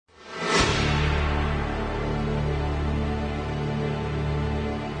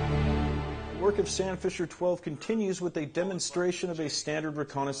work of Sandfisher 12 continues with a demonstration of a standard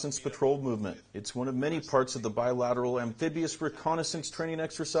reconnaissance patrol movement. It's one of many parts of the bilateral amphibious reconnaissance training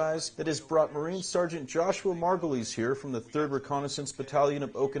exercise that has brought Marine Sergeant Joshua Margulies here from the 3rd Reconnaissance Battalion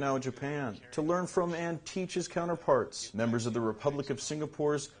of Okinawa, Japan, to learn from and teach his counterparts, members of the Republic of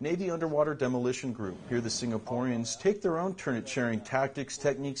Singapore's Navy Underwater Demolition Group. Here the Singaporeans take their own turn at sharing tactics,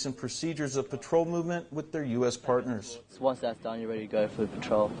 techniques, and procedures of patrol movement with their U.S. partners. Once that's done, you're ready to go for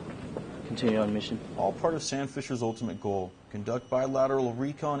patrol. Continue on mission. All part of Sandfisher's ultimate goal: conduct bilateral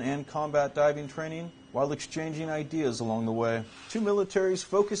recon and combat diving training while exchanging ideas along the way. Two militaries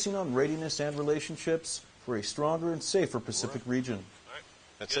focusing on readiness and relationships for a stronger and safer Pacific region.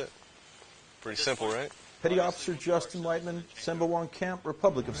 That's it. Pretty simple, right? Petty Officer Justin Whiteman, Sembawang Camp,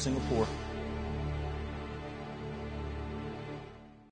 Republic of Singapore.